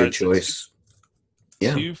 Good choice.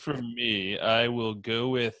 Yeah. 2 from me. I will go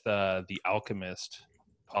with The Alchemist.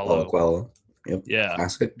 Paulo Coelho. Yep. Yeah.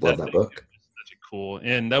 Classic. Love that book. Such a cool.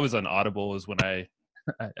 And that was on Audible is when I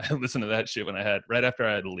listened to that shit right after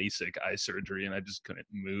I had LASIK eye surgery and I just couldn't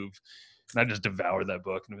move. And I just devoured that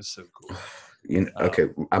book and it was so cool. Okay,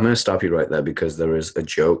 I'm going to stop you right there because there is a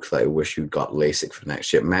joke that I wish you'd got LASIK for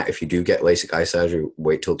next year. Matt, if you do get LASIK eye surgery,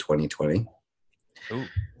 wait till 2020. Ooh.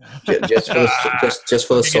 Just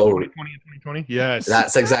for the sole reason. 2020? Yes.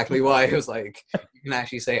 That's exactly why I was like, you can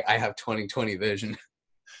actually say I have 2020 vision.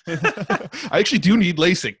 I actually do need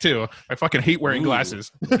LASIK too. I fucking hate wearing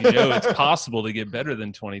glasses. It's possible to get better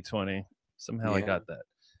than 2020. Somehow I got that.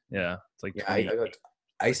 Yeah. It's like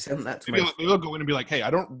I sent that to maybe they'll go in and be like, hey, I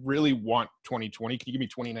don't really want 2020. Can you give me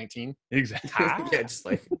 2019? Exactly. Yeah, just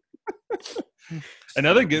like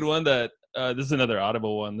another good one that this is another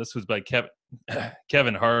Audible one. This was by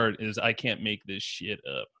Kevin Hart is I Can't Make This Shit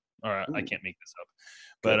Up. Or I Can't Make This Up.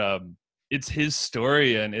 But it's his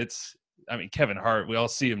story and Kevin Hart, we all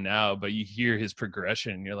see him now, but you hear his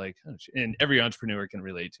progression and you're like, oh, and every entrepreneur can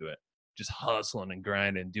relate to it. Just hustling and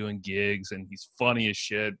grinding, doing gigs, and he's funny as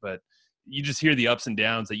shit, but you just hear the ups and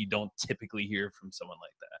downs that you don't typically hear from someone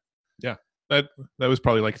like that. Yeah. That was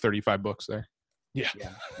probably like 35 books there. Yeah.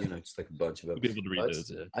 Just like a bunch of them. You'll be able to read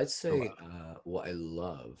those. I'd say what I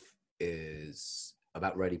love is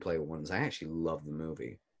about Ready Player One is I actually love the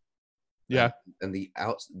movie. Yeah. And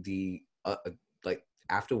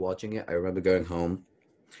after watching it, I remember going home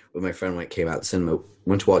with my friend when it came out the cinema.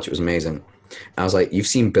 Went to watch it was amazing. And I was like, "You've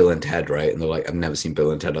seen Bill and Ted, right?" And they're like, "I've never seen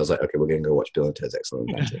Bill and Ted." I was like, "Okay, we're gonna go watch Bill and Ted's Excellent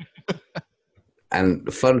Adventure."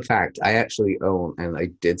 And fun fact, I actually own, and I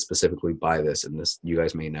did specifically buy this, and this you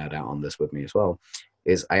guys may nerd out on this with me as well,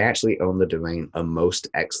 is I actually own the domain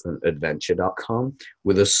amostexcellentadventure.com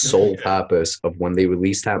with a sole purpose of when they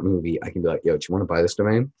release that movie, I can be like, "Yo, do you want to buy this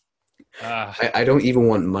domain?" I don't even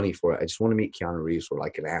want money for it. I just want to meet Keanu Reeves for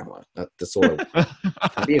like an hour. That's all.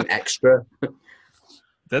 I'd be an extra.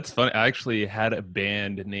 That's funny. I actually had a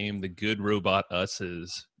band named the Good Robot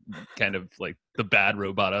Us's, kind of like the bad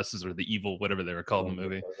Robot Us's or the evil, whatever they were called in the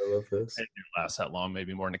movie. I love this. It didn't last that long,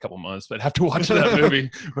 maybe more than a couple months. But after watching that movie,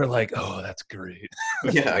 we're like, oh, that's great.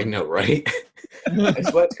 Yeah, I know, right? I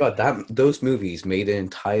swear to God, those movies made an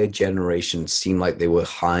entire generation seem like they were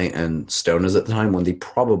high and stoners at the time when they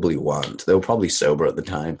probably weren't. They were probably sober at the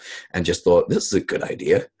time and just thought, this is a good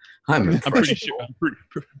idea. I'm pretty sure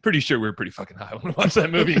we were pretty fucking high when we watched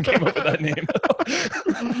that movie and came up with that name.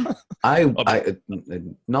 I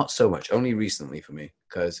not so much, only recently for me,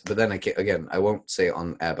 but then I won't say it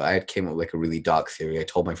on air, but I came up with like a really dark theory. I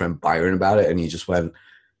told my friend Byron about it, and he just went,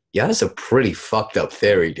 "Yeah, that's a pretty fucked up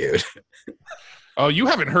theory, dude." Oh, you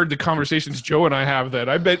haven't heard the conversations Joe and I have. That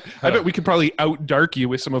I bet we could probably out dark you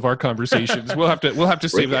with some of our conversations. We'll have to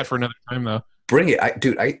save that for another time, though. Bring it,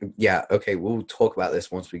 okay. We'll talk about this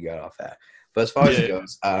once we get off air. But as far as it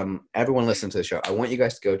goes, everyone listen to the show. I want you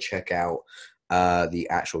guys to go check out the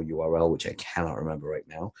actual URL, which I cannot remember right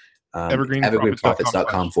now.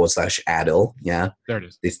 evergreenprofits.com/Adil. Yeah, there it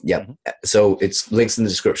is. Mm-hmm. So it's links in the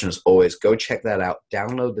description as always. Go check that out.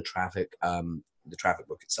 Download the traffic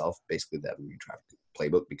book itself, basically the Evergreen Traffic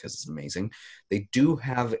Playbook, because it's amazing. They do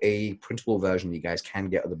have a printable version you guys can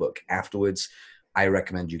get of the book afterwards. I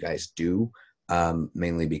recommend you guys do.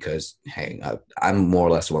 Mainly because, hey, I'm more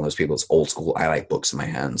or less one of those people that's old school. I like books in my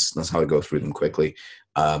hands. That's how I go through them quickly.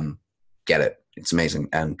 Get it. It's amazing.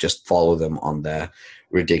 And just follow them on their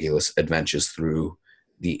ridiculous adventures through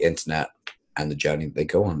the internet and the journey they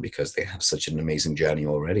go on, because they have such an amazing journey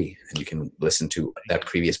already. And you can listen to their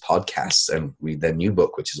previous podcasts and read their new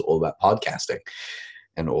book, which is all about podcasting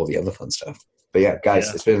and all the other fun stuff. But yeah,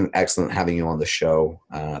 guys, It's been excellent having you on the show.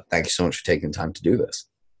 Thank you so much for taking the time to do this.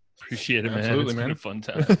 Appreciate it, man. Absolutely, man. It's been a fun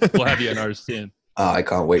time. We'll have you on ours soon. I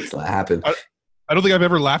can't wait till that happens. I don't think I've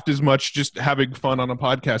ever laughed as much just having fun on a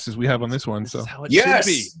podcast as we have on this one. So this is how it should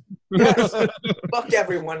be. Yes. Fuck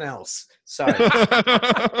everyone else. Sorry.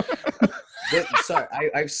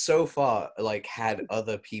 I've so far had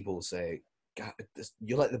other people say, "God,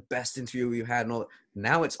 you're like the best interview we've had," and all.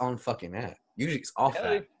 Now it's on fucking air. Usually it's off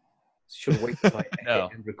air. Should wait till I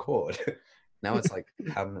edit and record. Now it's like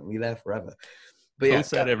permanently there forever. But yeah,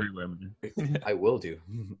 post that everywhere, man. I will do.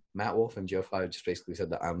 Matt Wolf and Joe Fire just basically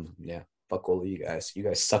said that fuck all of you guys. You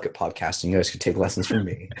guys suck at podcasting. You guys could take lessons from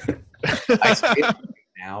me.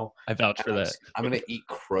 now. I vouch for that. I'm gonna eat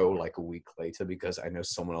crow like a week later because I know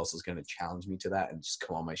someone else is gonna challenge me to that and just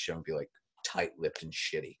come on my show and be like tight-lipped and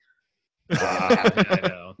shitty. Yeah, I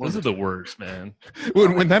know. Those are the worst, man.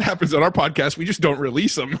 When that happens on our podcast, we just don't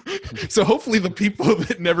release them. So hopefully the people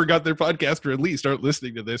that never got their podcast released aren't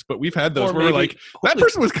listening to this. But we've had those Or where we're maybe- like, that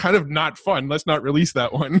person was kind of not fun. Let's not release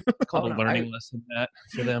that one. Called Oh, a no, learning lesson, Matt,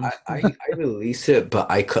 for them. I release it, but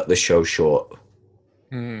I cut the show short.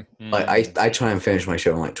 Hmm. Like I try and finish my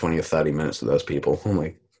show in like 20 or 30 minutes with those people. I'm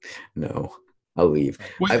like, no, I'll leave.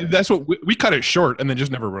 Well, that's what we cut it short and then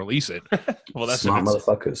just never release it. Well, that's smart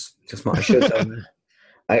motherfuckers. Just smart. I should tell them.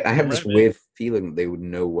 I have this Right, man. weird feeling that they would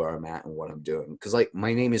know where I'm at and what I'm doing. Because like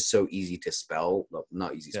my name is so easy to spell. Well,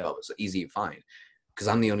 not easy to spell, but so easy to find. Because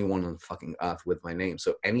I'm the only one on the fucking earth with my name.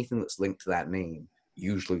 So anything that's linked to that name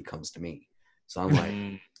usually comes to me. So I'm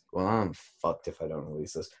like, well, I'm fucked if I don't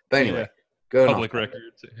release this. But anyway, go on. Public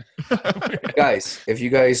records. Guys, if you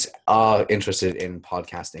guys are interested in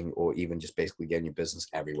podcasting or even just basically getting your business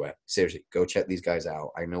everywhere, seriously, go check these guys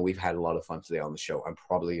out. I know we've had a lot of fun today on the show. I'm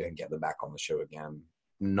probably going to get them back on the show again.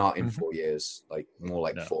 Not in 4 years, like more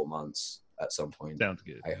like 4 months at some point. Sounds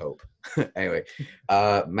good. I hope. Anyway,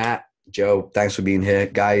 Matt, Joe, thanks for being here.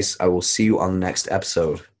 Guys, I will see you on the next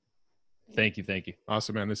episode. Thank you.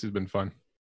 Awesome, man. This has been fun.